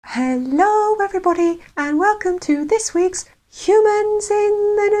Hello everybody and welcome to this week's Humans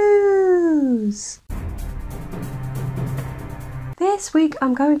in the News. This week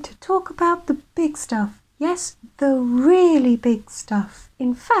I'm going to talk about the big stuff. Yes, the really big stuff.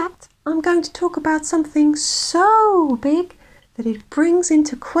 In fact, I'm going to talk about something so big that it brings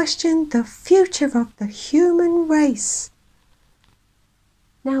into question the future of the human race.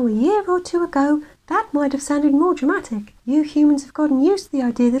 Now, a year or two ago, that might have sounded more dramatic. You humans have gotten used to the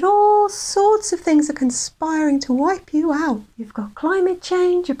idea that all sorts of things are conspiring to wipe you out. You've got climate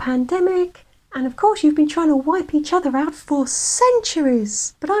change, a pandemic, and of course you've been trying to wipe each other out for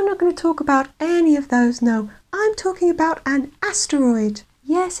centuries. But I'm not going to talk about any of those, no. I'm talking about an asteroid.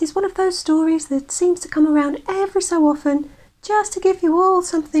 Yes, it's one of those stories that seems to come around every so often, just to give you all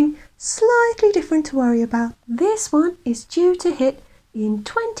something slightly different to worry about. This one is due to hit in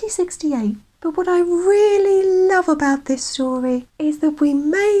 2068. But what I really love about this story is that we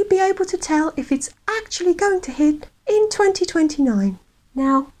may be able to tell if it's actually going to hit in 2029.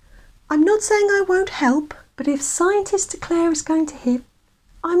 Now, I'm not saying I won't help, but if scientists declare it's going to hit,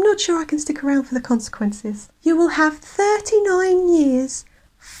 I'm not sure I can stick around for the consequences. You will have 39 years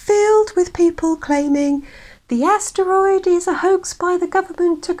filled with people claiming the asteroid is a hoax by the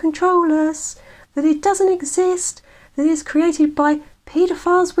government to control us, that it doesn't exist, that it's created by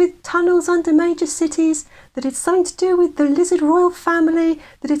paedophiles with tunnels under major cities, that it's something to do with the lizard royal family,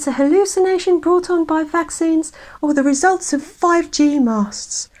 that it's a hallucination brought on by vaccines, or the results of 5G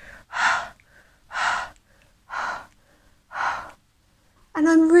masts. And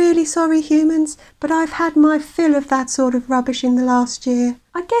I'm really sorry, humans, but I've had my fill of that sort of rubbish in the last year.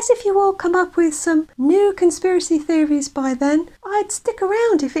 I guess if you all come up with some new conspiracy theories by then, I'd stick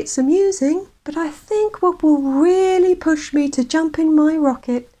around if it's amusing. But I think what will really push me to jump in my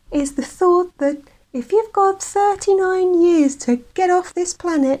rocket is the thought that if you've got 39 years to get off this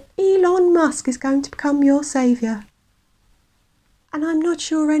planet, Elon Musk is going to become your saviour. And I'm not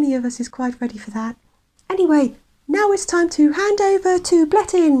sure any of us is quite ready for that. Anyway, now it's time to hand over to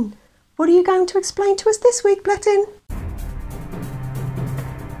Blettin. What are you going to explain to us this week, Blettin?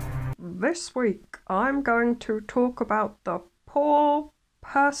 This week I'm going to talk about the poor,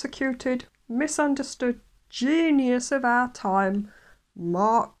 persecuted, misunderstood genius of our time,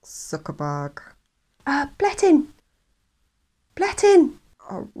 Mark Zuckerberg. Blettin!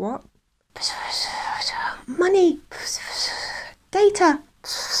 What? Money! Data!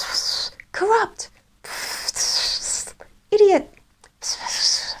 Corrupt! Idiot!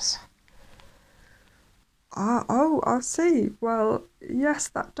 I see. Well, yes,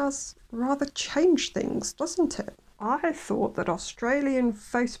 that does rather change things, doesn't it? I thought that Australian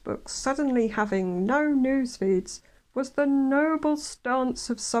Facebook suddenly having no news feeds was the noble stance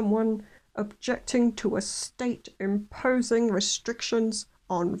of someone objecting to a state imposing restrictions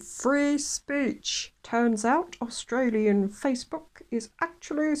on free speech. Turns out Australian Facebook is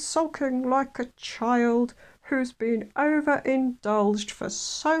actually sulking like a child who's been overindulged for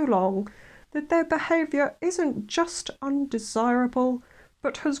so long that their behaviour isn't just undesirable,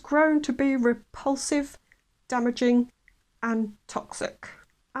 but has grown to be repulsive, damaging and toxic.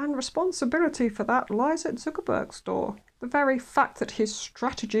 And responsibility for that lies at Zuckerberg's door. The very fact that his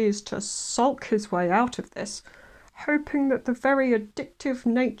strategy is to sulk his way out of this, hoping that the very addictive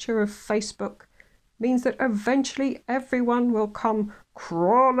nature of Facebook means that eventually everyone will come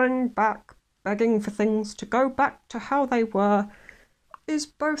crawling back, begging for things to go back to how they were, is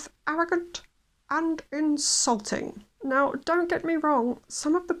both arrogant and insulting. Now, don't get me wrong,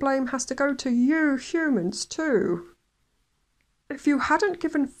 some of the blame has to go to you humans too. If you hadn't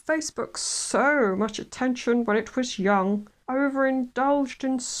given Facebook so much attention when it was young, overindulged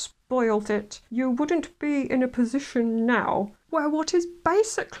and spoilt it, you wouldn't be in a position now where what is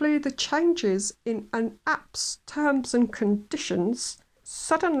basically the changes in an app's terms and conditions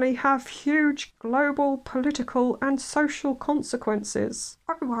suddenly have huge global political and social consequences.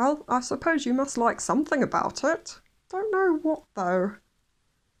 Oh well, I suppose you must like something about it. Don't know what though.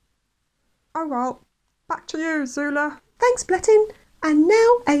 Oh well, back to you, Zula. Thanks, Blettin. And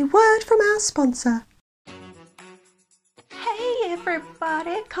now a word from our sponsor. Hey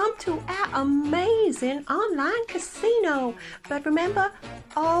everybody, come to our amazing online casino. But remember,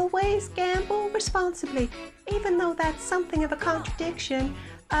 always gamble responsibly, even though that's something of a contradiction.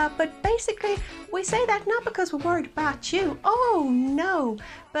 But basically, we say that not because we're worried about you. Oh no!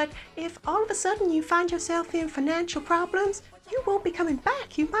 But if all of a sudden you find yourself in financial problems, you won't be coming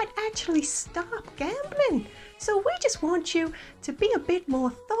back. You might actually stop gambling. So we just want you to be a bit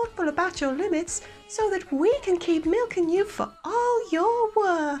more thoughtful about your limits so that we can keep milking you for all you're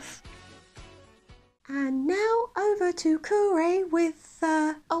worth. And now over to Kure with,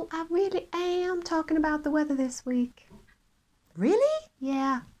 I really am talking about the weather this week. Really?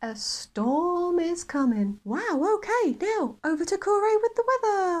 Yeah, a storm is coming. Wow, okay, now over to Kure with the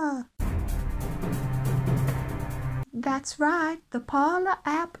weather. That's right, the Parler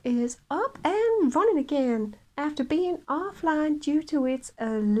app is up and running again after being offline due to its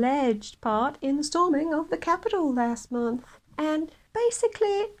alleged part in the storming of the Capitol last month. And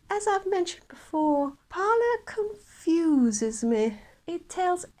basically, as I've mentioned before, Parler confuses me. It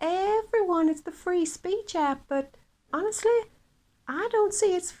tells everyone it's the free speech app, but honestly, I don't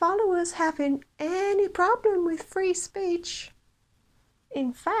see its followers having any problem with free speech.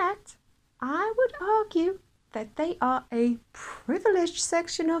 In fact, I would argue that they are a privileged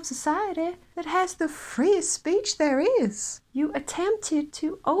section of society that has the freest speech there is. You attempted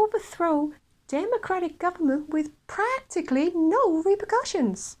to overthrow democratic government with practically no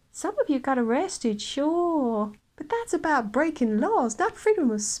repercussions. Some of you got arrested, sure, but that's about breaking laws, not freedom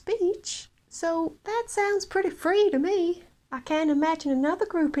of speech. So that sounds pretty free to me. I can't imagine another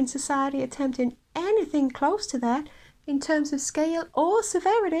group in society attempting anything close to that in terms of scale or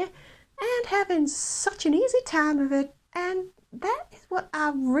severity and having such an easy time of it. And that is what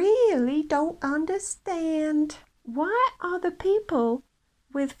I really don't understand. Why are the people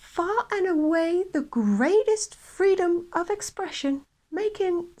with far and away the greatest freedom of expression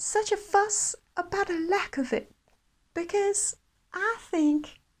making such a fuss about a lack of it? Because I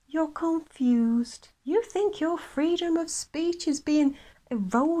think you're confused. You think your freedom of speech is being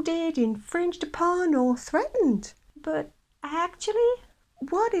eroded, infringed upon, or threatened. But actually,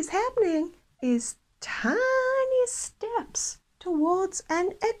 what is happening is tiny steps towards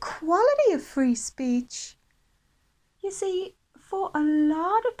an equality of free speech. You see, for a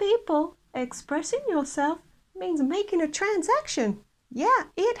lot of people, expressing yourself means making a transaction. Yeah,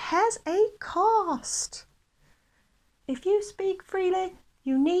 it has a cost. If you speak freely,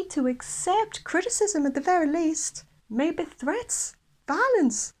 you need to accept criticism at the very least, maybe threats,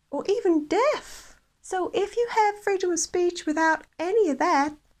 violence, or even death. So if you have freedom of speech without any of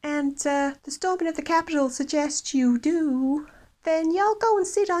that, and the storming of the Capitol suggests you do, then y'all go and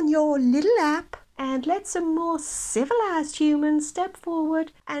sit on your little app and let some more civilized humans step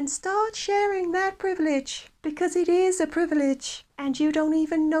forward and start sharing that privilege, because it is a privilege and you don't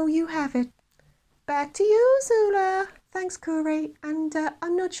even know you have it. Back to you, Zula. Thanks, Kure, and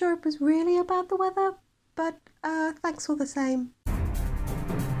I'm not sure it was really about the weather, but thanks all the same.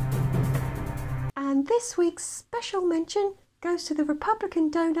 And this week's special mention goes to the Republican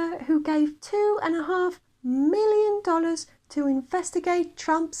donor who gave $2.5 million to investigate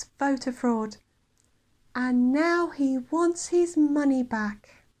Trump's voter fraud. And now he wants his money back.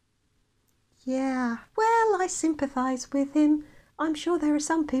 Yeah, well, I sympathise with him. I'm sure there are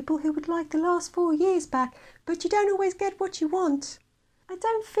some people who would like the last 4 years back, but you don't always get what you want. I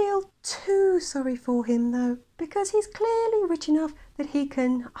don't feel too sorry for him, though, because he's clearly rich enough that he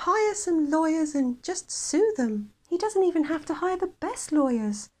can hire some lawyers and just sue them. He doesn't even have to hire the best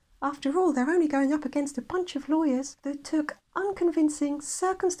lawyers. After all, they're only going up against a bunch of lawyers that took unconvincing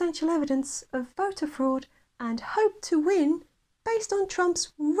circumstantial evidence of voter fraud and hoped to win based on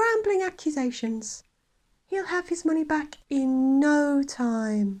Trump's rambling accusations. He'll have his money back in no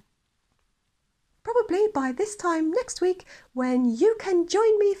time. Probably by this time next week, when you can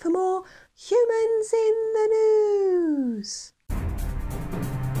join me for more Humans in the News.